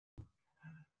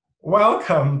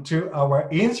Welcome to our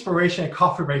Inspiration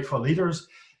Coffee Break for Leaders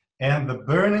and the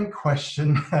burning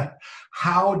question,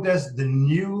 how does the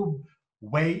new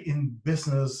way in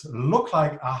business look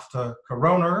like after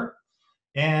Corona?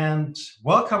 And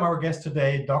welcome our guest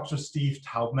today, Dr. Steve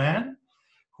Taubman,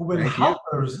 who will Thank you. help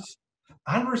us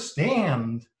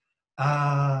understand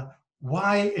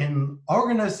why an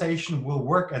organization will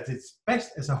work at its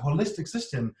best as a holistic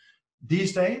system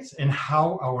these days and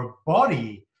how our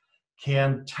body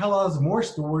can tell us more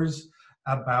stories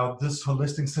about this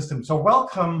holistic system. So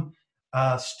welcome,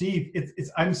 Steve.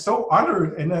 I'm so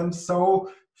honored and I'm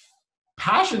so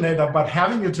passionate about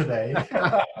having you today.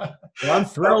 Well, I'm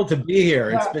thrilled to be here.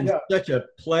 It's Yeah, been yeah. such a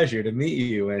pleasure to meet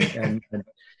you and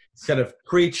sort of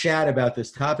pre-chat about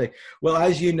this topic. Well,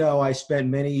 as you know, I spent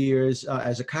many years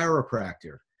as a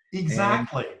chiropractor. And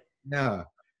Exactly. yeah,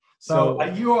 So so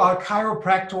you are a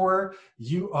chiropractor,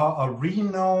 you are a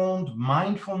renowned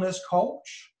mindfulness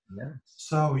coach. yes.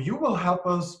 So you will help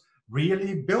us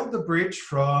really build the bridge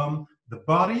from the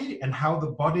body and how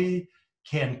the body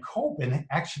can cope and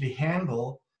actually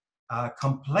handle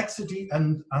complexity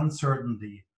and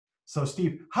uncertainty. So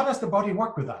Steve, how does the body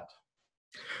work with that?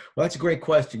 Well, that's a great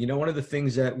question. You know, one of the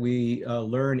things that we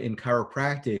learn in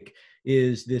chiropractic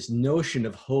is this notion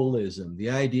of holism,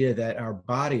 the idea that our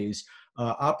bodies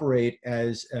operate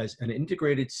as an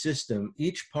integrated system,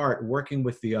 each part working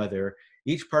with the other,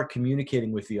 each part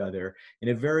communicating with the other in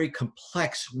a very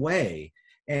complex way.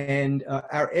 And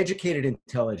our educated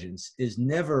intelligence is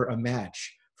never a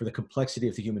match for the complexity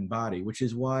of the human body, which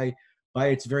is why, by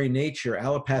its very nature,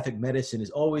 allopathic medicine is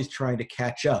always trying to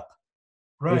catch up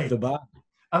with Right. the body.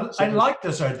 I So like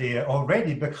this idea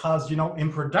already because,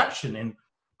 in production, in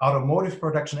automotive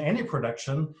production, any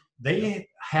production, they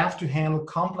have to handle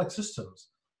complex systems.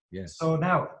 yes. So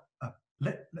now,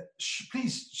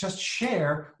 please just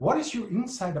share what is your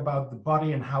insight about the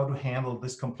body and how to handle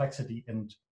this complexity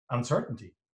and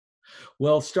uncertainty.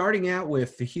 Well, starting out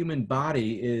with the human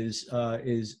body is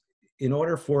in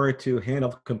order for it to handle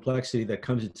the complexity that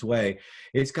comes its way,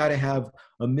 it's got to have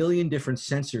a million different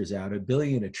sensors out, a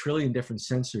billion, a trillion different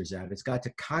sensors out. It's got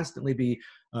to constantly be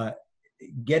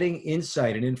getting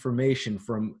insight and information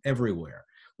from everywhere,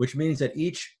 which means that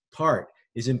each part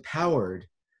is empowered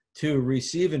to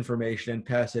receive information and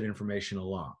pass that information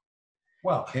along.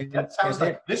 Well, And, that sounds and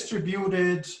then, like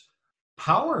distributed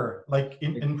power, like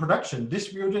in production,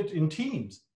 distributed in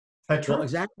teams. Is that Well,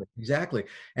 true? exactly.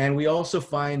 And we also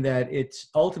find that it's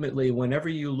ultimately, whenever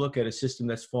you look at a system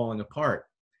that's falling apart,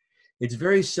 it's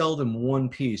very seldom one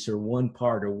piece or one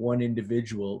part or one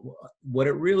individual. What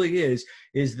it really is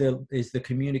the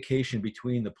communication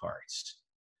between the parts,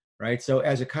 right? So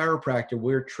as a chiropractor,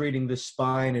 we're treating the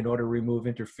spine in order to remove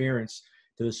interference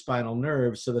to the spinal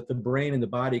nerves so that the brain and the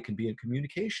body can be in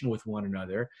communication with one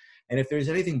another. And if there's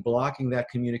anything blocking that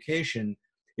communication,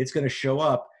 it's going to show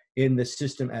up in the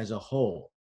system as a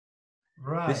whole.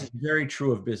 This is Right. very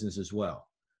true of business as well.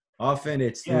 Often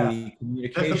it's Yeah. the The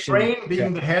communication brain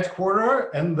being that, the headquarter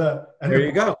and the there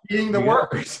you body go. being the There you go.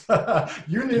 workers.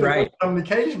 You need a good Right.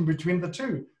 communication between the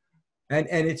two. And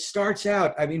it starts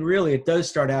out, I mean, really, it does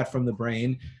start out from the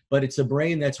brain, but it's a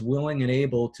brain that's willing and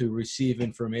able to receive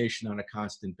information on a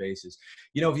constant basis.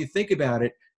 You know, if you think about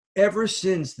it, ever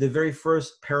since the very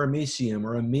first paramecium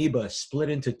or amoeba split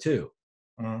into two,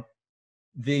 Mhm.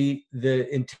 the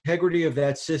integrity of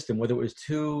that system, whether it was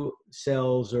 2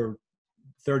 cells or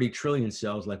 30 trillion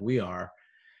cells like we are,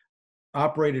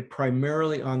 operated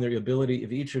primarily on the ability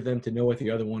of each of them to know what the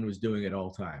other one was doing at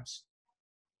all times.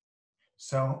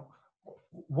 So,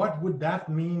 what would that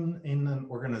mean in an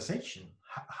organization?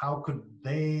 How could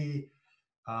they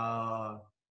uh,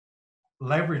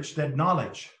 leverage that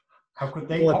knowledge? How could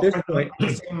they Well, at this operate point, in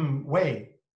the same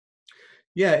way?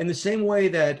 yeah, in the same way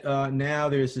that now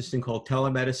there's this thing called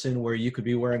telemedicine where you could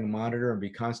be wearing a monitor and be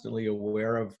constantly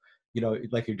aware of,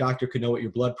 like your doctor could know what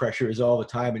your blood pressure is all the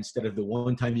time instead of the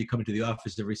one time you come into the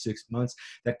office every 6 months,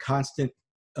 that constant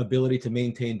ability to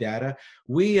maintain data.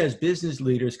 We as business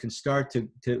leaders can start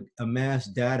to amass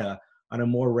data on a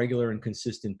more regular and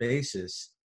consistent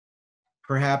basis,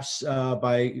 perhaps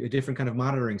by a different kind of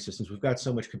monitoring systems. We've got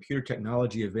so much computer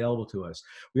technology available to us.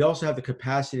 We also have the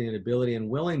capacity and ability and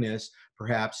willingness,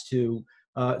 perhaps, to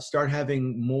start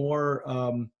having more,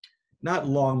 not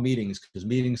long meetings, because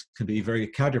meetings can be very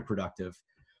counterproductive,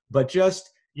 but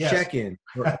just Yes. check-in,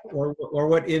 or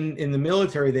what in the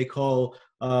military they call,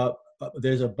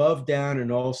 there's above down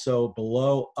and also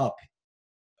below up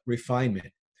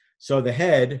refinement. So the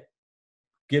head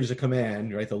gives a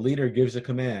command, right? The leader gives a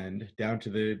command down to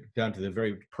the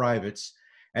very privates,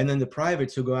 and then the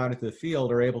privates who go out into the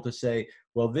field are able to say,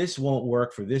 well, this won't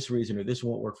work for this reason, or this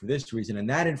won't work for this reason. And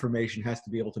that information has to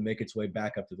be able to make its way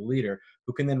back up to the leader,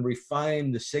 who can then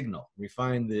refine the signal,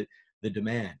 refine the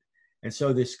demand. And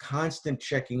so this constant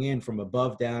checking in from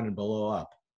above down and below up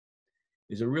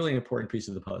is a really important piece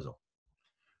of the puzzle.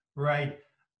 Right.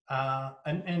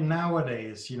 And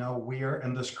nowadays, we are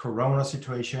in this Corona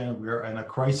situation. We're in a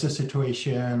crisis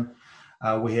situation.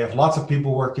 We have lots of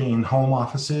people working in home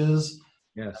offices.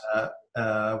 Yes.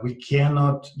 We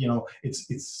cannot,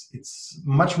 it's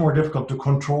much more difficult to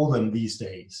control them these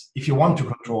days. If you want to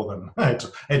control them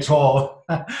at all,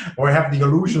 or have the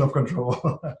illusion of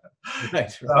control.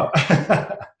 Right.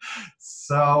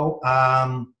 So,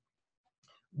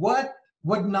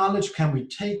 what knowledge can we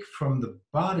take from the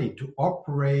body to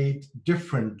operate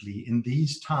differently in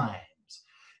these times?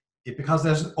 Because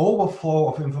there's an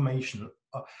overflow of information.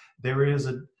 There is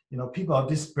people are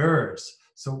dispersed.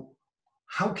 So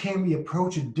how can we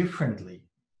approach it differently?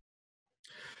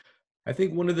 I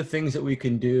think one of the things that we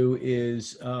can do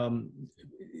is,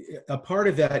 a part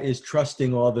of that is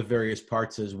trusting all the various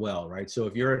parts as well, right? So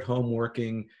if you're at home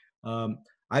working,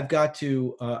 I've got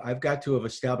to have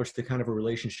established the kind of a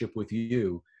relationship with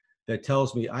you that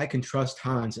tells me I can trust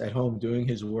Hans at home doing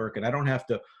his work, and I don't have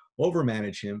to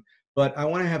overmanage him. But I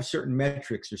want to have certain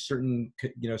metrics or certain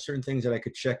things that I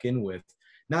could check in with.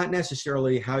 Not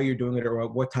necessarily how you're doing it or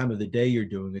what time of the day you're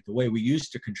doing it, the way we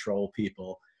used to control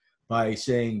people by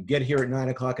saying, get here at 9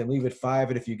 o'clock and leave at 5.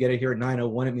 And if you get here at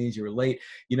 9:01, it means you're late.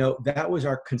 That was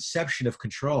our conception of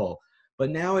control. But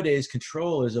nowadays,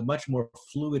 control is a much more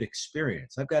fluid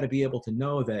experience. I've got to be able to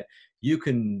know that you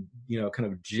can,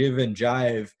 kind of jive and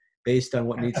jive based on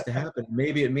what needs to happen.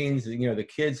 Maybe it means that, the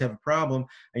kids have a problem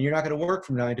and you're not going to work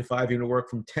from 9 to 5, you're going to work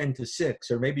from 10 to 6,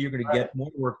 or maybe you're going to get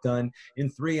more work done in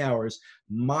 3 hours.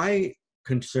 My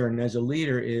concern as a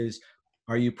leader is,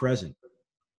 are you present?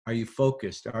 Are you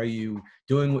focused? Are you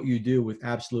doing what you do with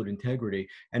absolute integrity?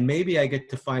 And maybe I get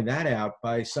to find that out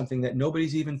by something that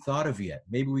nobody's even thought of yet.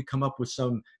 Maybe we come up with we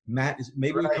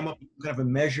come up with kind of a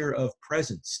measure of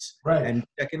presence, and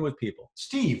check in with people.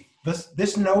 Steve,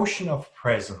 this notion of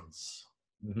presence,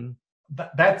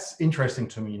 that's interesting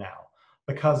to me now,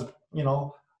 because,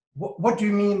 what do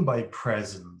you mean by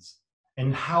presence,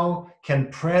 and how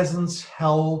can presence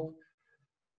help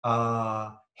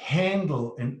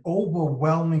handle an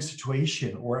overwhelming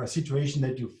situation, or a situation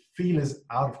that you feel is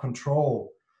out of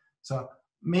control? So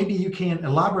maybe you can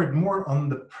elaborate more on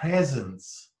the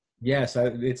presence. Yes,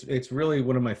 it's really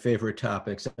one of my favorite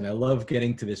topics, and I love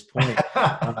getting to this point.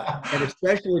 And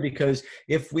especially because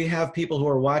if we have people who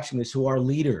are watching this who are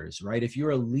leaders, right? If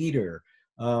you're a leader,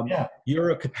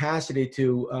 your capacity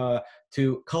to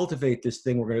cultivate this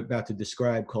thing we're about to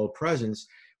describe called presence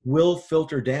will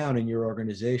filter down in your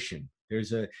organization.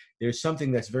 There's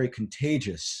something that's very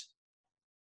contagious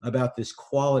about this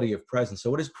quality of presence. So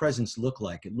what does presence look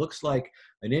like? It looks like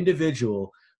an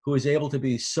individual who is able to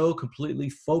be so completely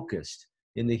focused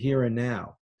in the here and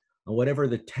now on whatever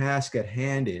the task at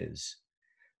hand is,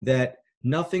 that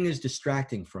nothing is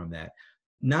distracting from that.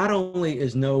 Not only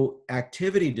is no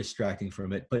activity distracting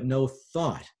from it, but no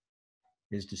thought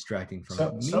is distracting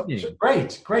from it. So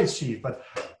great, Steve. But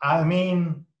I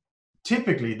mean,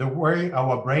 typically the way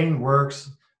our brain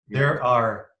works, there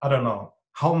are, I don't know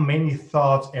how many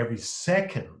thoughts every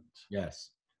second.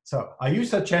 Yes. So are you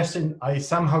suggesting I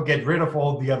somehow get rid of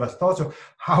all the other thoughts? So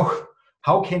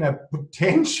how can I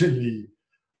potentially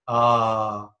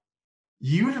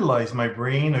utilize my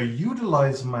brain, or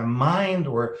utilize my mind,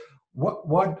 or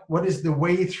what is the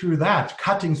way through that,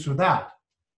 cutting through that?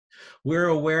 We're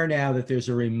aware now that there's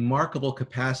a remarkable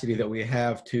capacity that we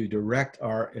have to direct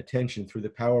our attention through the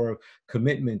power of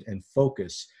commitment and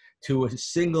focus to a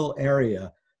single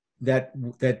area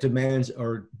that demands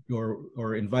or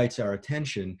invites our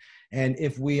attention. And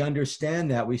if we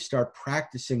understand that, we start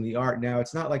practicing the art. Now,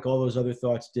 it's not like all those other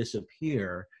thoughts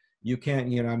disappear. You can't,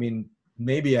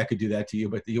 maybe I could do that to you,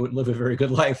 but you wouldn't live a very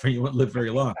good life, or you wouldn't live very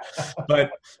long.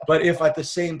 But if at the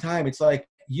same time, it's like,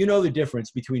 the difference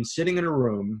between sitting in a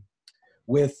room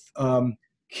with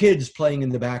kids playing in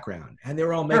the background, and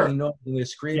they're all making noise and they're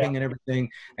screaming and everything,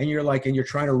 and you're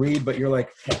trying to read, but you're like,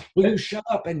 will you shut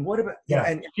up? And what about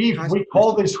and Steve, we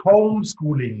call this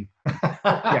homeschooling.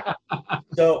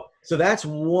 So that's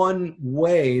one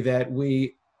way that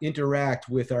we interact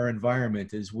with our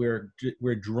environment, is we're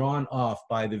drawn off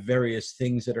by the various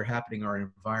things that are happening in our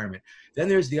environment. Then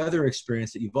there's the other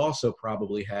experience that you've also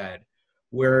probably had,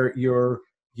 where you're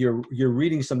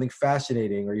reading something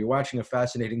fascinating, or you're watching a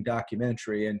fascinating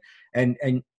documentary, and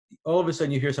all of a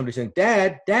sudden you hear somebody saying,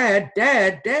 Dad, Dad,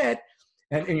 Dad, Dad.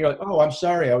 And you're like, oh, I'm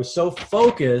sorry. I was so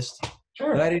focused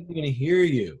that I didn't even hear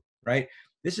you, right?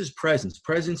 This is presence.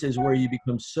 Presence is where you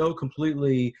become so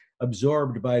completely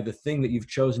absorbed by the thing that you've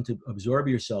chosen to absorb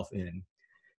yourself in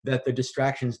that the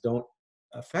distractions don't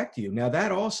affect you. Now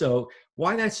that also,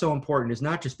 why that's so important is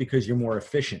not just because you're more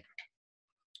efficient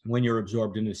when you're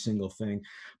absorbed in a single thing,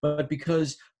 but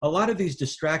because a lot of these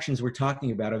distractions we're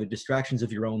talking about are the distractions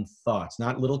of your own thoughts,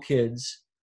 not little kids,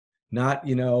 not,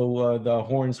 the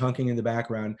horns honking in the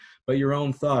background, but your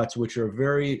own thoughts, which are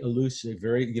very elusive,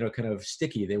 very, kind of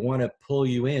sticky. They want to pull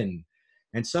you in.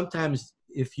 And sometimes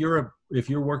if you're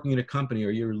working in a company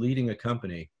or you're leading a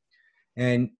company,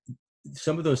 and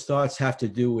some of those thoughts have to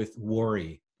do with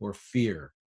worry or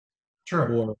fear,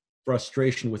 Sure. or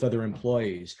frustration with other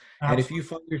employees. Absolutely. And if you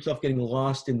find yourself getting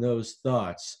lost in those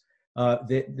thoughts,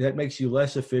 that makes you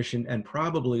less efficient and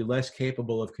probably less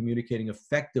capable of communicating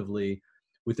effectively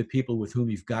with the people with whom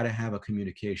you've got to have a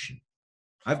communication.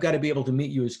 I've got to be able to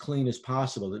meet you as clean as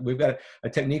possible. We've got a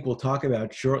technique we'll talk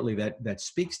about shortly that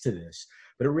speaks to this,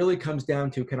 but it really comes down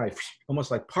to, can I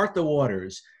almost like part the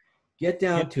waters, get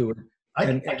down to it.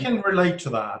 I can relate to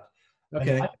that.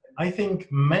 Okay. And I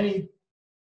think many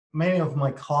of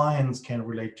my clients can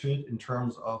relate to it in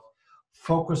terms of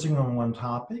focusing on one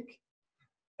topic,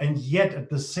 and yet at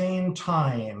the same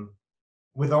time,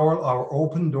 with all our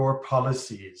open door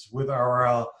policies, with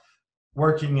our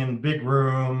working in big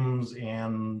rooms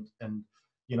and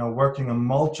working on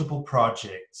multiple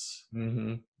projects,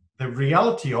 Mm-hmm. the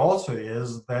reality also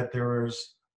is that there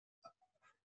is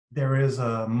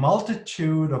a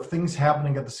multitude of things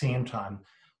happening at the same time.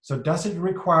 So does it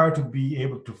require to be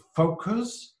able to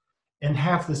focus and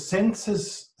have the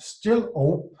senses still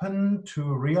open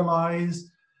to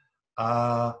realize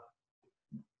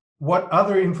what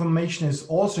other information is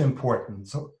also important?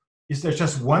 So is there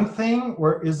just one thing,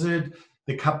 or is it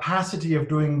the capacity of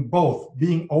doing both,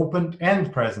 being open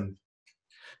and present?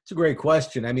 It's a great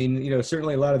question. I mean,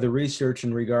 certainly a lot of the research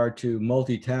in regard to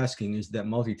multitasking is that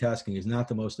multitasking is not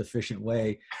the most efficient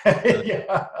way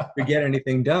to get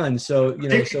anything done. So,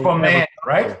 for man,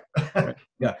 right?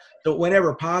 Yeah. So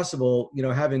whenever possible,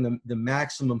 having the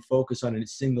maximum focus on a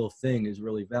single thing is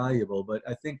really valuable. But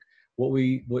I think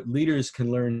what leaders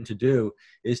can learn to do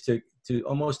is to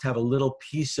almost have a little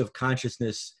piece of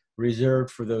consciousness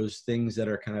reserved for those things that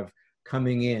are kind of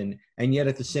coming in, and yet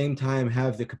at the same time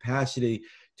have the capacity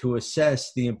to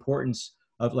assess the importance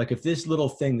of, like, if this little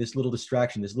thing, this little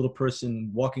distraction, this little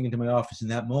person walking into my office in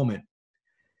that moment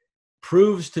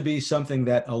proves to be something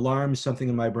that alarms something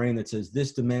in my brain that says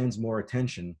this demands more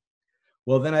attention,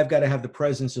 well, then I've got to have the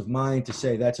presence of mind to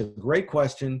say, that's a great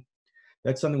question.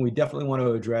 That's something we definitely want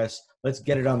to address. Let's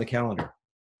get it on the calendar.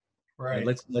 Right.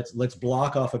 Let's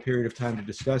block off a period of time to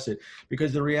discuss it.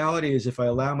 Because the reality is, if I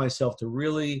allow myself to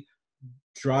really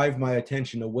drive my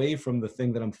attention away from the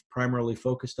thing that I'm primarily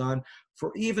focused on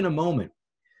for even a moment,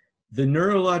 the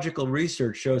neurological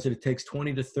research shows that it takes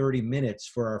 20 to 30 minutes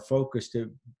for our focus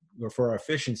or for our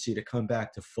efficiency to come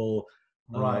back to full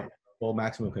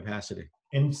maximum capacity.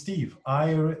 And Steve,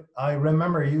 I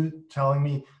remember you telling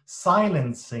me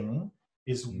silencing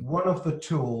is one of the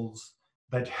tools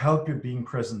that help you being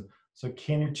present. So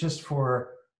can you just,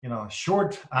 for a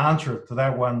short answer to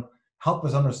that one, help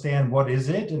us understand what is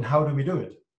it and how do we do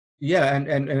it? Yeah,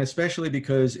 and especially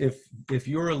because if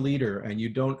you're a leader and you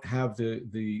don't have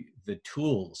the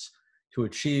tools to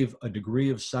achieve a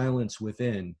degree of silence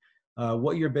within,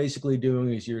 what you're basically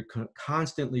doing is you're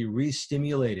constantly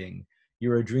re-stimulating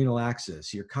your adrenal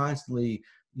axis. You're constantly,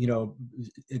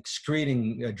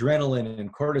 excreting adrenaline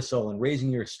and cortisol and raising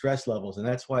your stress levels. And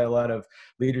that's why a lot of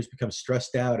leaders become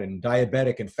stressed out and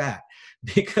diabetic and fat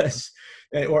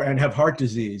and have heart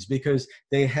disease, because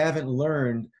they haven't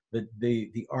learned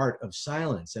the art of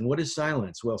silence. And what is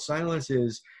silence? Well, silence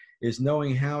is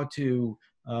knowing how to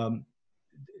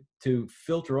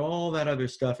filter all that other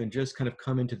stuff and just kind of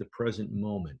come into the present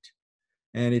moment.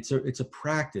 And it's a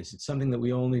practice. It's something that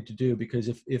we all need to do, because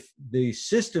if the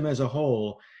system as a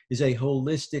whole is a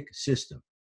holistic system,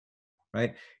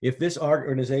 right? If this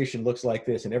organization looks like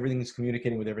this and everything is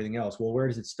communicating with everything else, well, where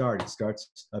does it start? It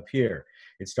starts up here.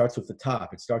 It starts with the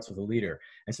top. It starts with the leader.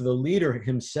 And so the leader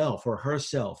himself or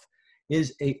herself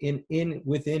is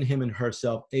within him and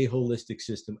herself a holistic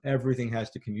system. Everything has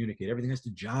to communicate. Everything has to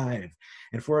jive.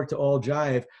 And for it to all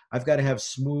jive, I've got to have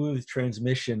smooth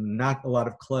transmission, not a lot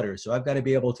of clutter. So I've got to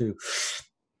be able to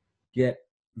get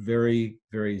very,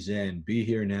 very zen, be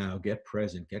here now, get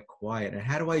present, get quiet. And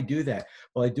how do I do that?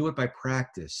 Well, I do it by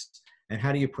practice. And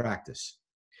how do you practice?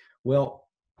 Well,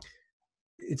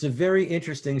 it's a very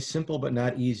interesting, simple, but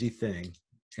not easy thing.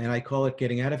 And I call it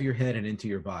getting out of your head and into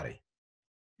your body.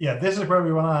 Yeah, this is where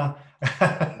we want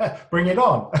to bring it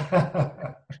on.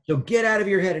 So get out of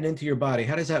your head and into your body.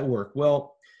 How does that work?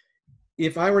 Well,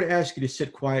 if I were to ask you to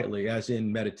sit quietly, as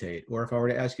in meditate, or if I were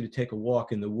to ask you to take a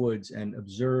walk in the woods and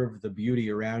observe the beauty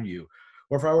around you,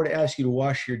 or if I were to ask you to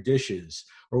wash your dishes,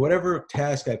 or whatever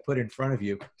task I put in front of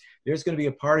you, there's going to be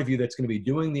a part of you that's going to be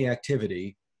doing the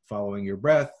activity, following your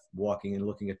breath, walking and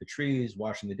looking at the trees,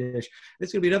 washing the dish.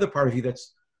 There's going to be another part of you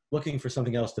that's looking for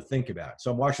something else to think about.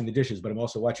 So I'm washing the dishes, but I'm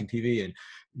also watching TV and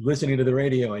listening to the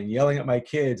radio and yelling at my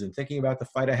kids and thinking about the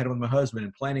fight I had with my husband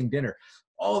and planning dinner.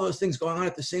 All those things going on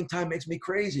at the same time makes me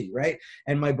crazy, right?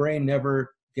 And my brain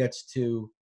never gets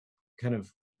to kind of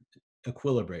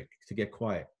equilibrate, to get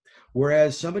quiet.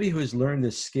 Whereas somebody who has learned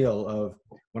this skill of,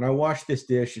 when I wash this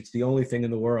dish, it's the only thing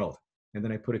in the world. And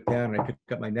then I put it down and I pick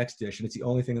up my next dish and it's the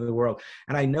only thing in the world.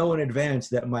 And I know in advance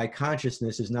that my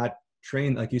consciousness is not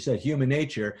trained, like you said, human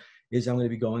nature is I'm going to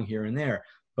be going here and there.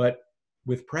 But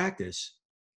with practice,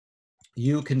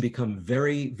 you can become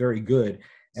very, very good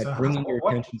at bringing your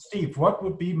attention. Steve, what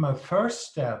would be my first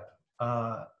step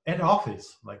at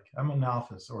office? Like I'm in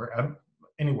office or I'm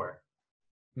anywhere.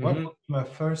 What would be my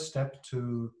first step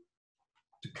to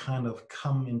kind of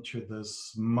come into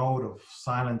this mode of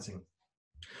silencing?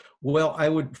 Well, I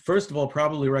would first of all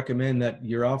probably recommend that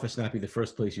your office not be the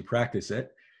first place you practice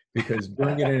it, because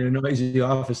doing it in a noisy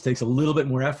office takes a little bit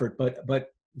more effort. But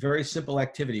very simple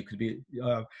activity could be: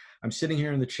 I'm sitting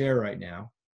here in the chair right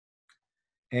now,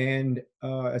 and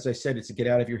as I said, it's to get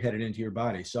out of your head and into your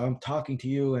body. So I'm talking to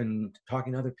you and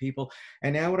talking to other people,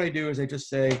 and now what I do is I just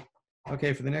say,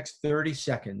 okay, for the next 30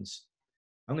 seconds,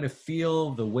 I'm going to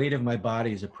feel the weight of my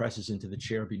body as it presses into the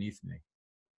chair beneath me.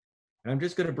 And I'm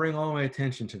just going to bring all my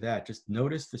attention to that. Just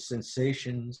notice the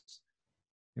sensations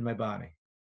in my body.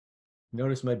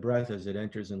 Notice my breath as it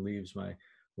enters and leaves my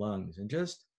lungs. And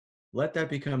just let that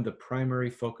become the primary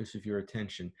focus of your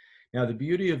attention. Now, the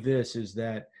beauty of this is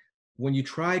that when you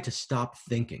try to stop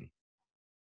thinking,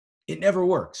 it never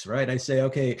works, right? I say,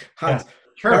 okay, Hans,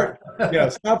 sure.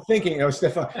 Stop thinking,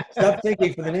 Stefan, stop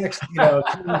thinking for the next,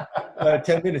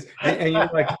 10 minutes. And you're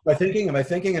like, am I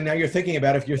thinking? And now you're thinking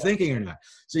about if you're thinking or not.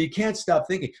 So you can't stop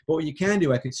thinking. But what you can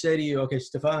do, I could say to you, okay,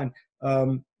 Stefan,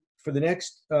 for the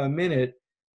next minute,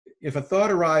 if a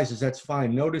thought arises, that's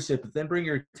fine. Notice it, but then bring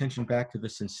your attention back to the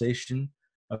sensation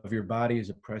of your body as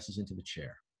it presses into the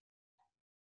chair.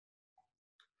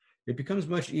 It becomes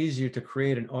much easier to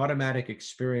create an automatic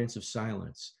experience of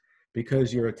silence,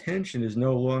 because your attention is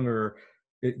no longer,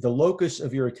 the locus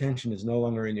of your attention is no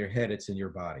longer in your head, it's in your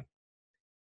body.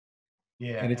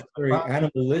 Yeah. And it's very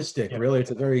animalistic, really.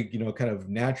 It's a very, kind of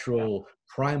natural,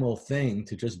 primal thing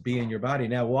to just be in your body.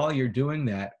 Now, while you're doing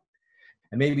that,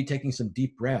 and maybe taking some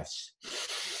deep breaths,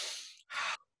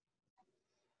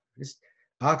 just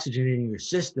oxygenating your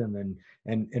system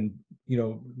and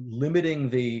limiting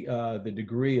the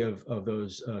degree of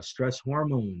those stress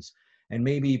hormones, and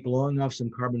maybe blowing off some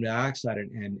carbon dioxide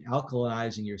and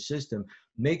alkalizing your system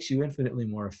makes you infinitely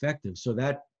more effective. So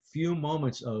that few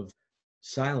moments of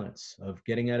silence, of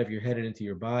getting out of your head and into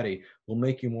your body, will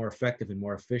make you more effective and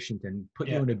more efficient and put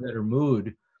you in a better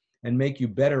mood and make you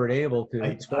better able to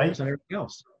focus on everything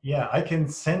else. Yeah, I can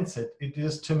sense it. It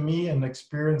is, to me, an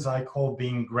experience I call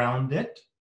being grounded.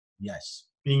 Yes.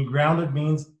 Being grounded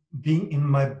means being in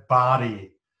my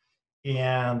body.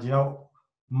 And,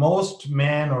 most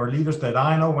men or leaders that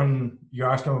I know, when you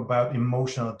ask them about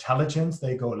emotional intelligence,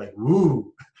 they go like,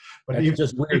 "Ooh," but it's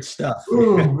just weird stuff.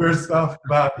 Weird stuff.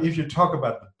 But if you talk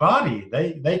about the body,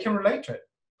 they can relate to it.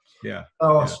 Yeah.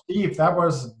 So, Steve, that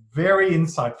was very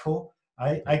insightful.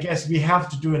 I guess we have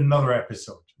to do another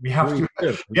episode. We have to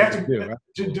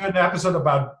do an episode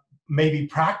about maybe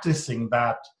practicing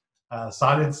that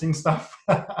silencing stuff.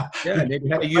 Maybe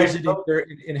how to use it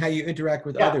in how you interact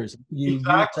with others. You use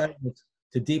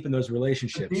to deepen those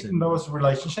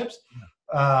relationships.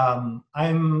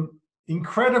 I'm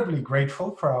incredibly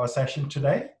grateful for our session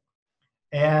today.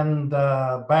 And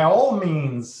by all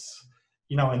means,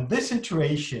 in this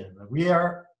situation, we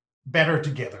are better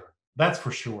together. That's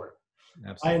for sure.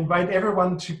 Absolutely. I invite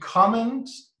everyone to comment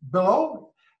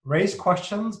below, raise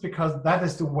questions, because that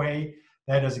is the way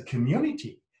that as a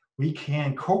community, we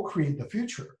can co-create the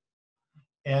future.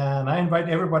 And I invite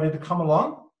everybody to come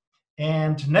along.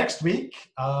 And next week,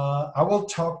 I will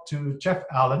talk to Jeff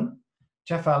Allen.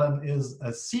 Jeff Allen is a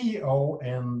CEO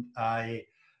and a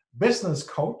business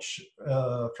coach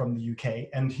from the UK,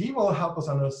 and he will help us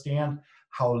understand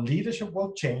how leadership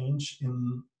will change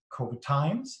in COVID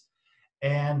times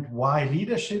and why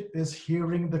leadership is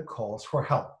hearing the calls for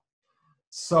help.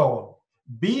 So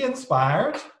be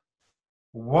inspired.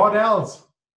 What else?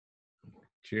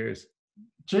 Cheers.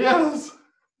 Cheers.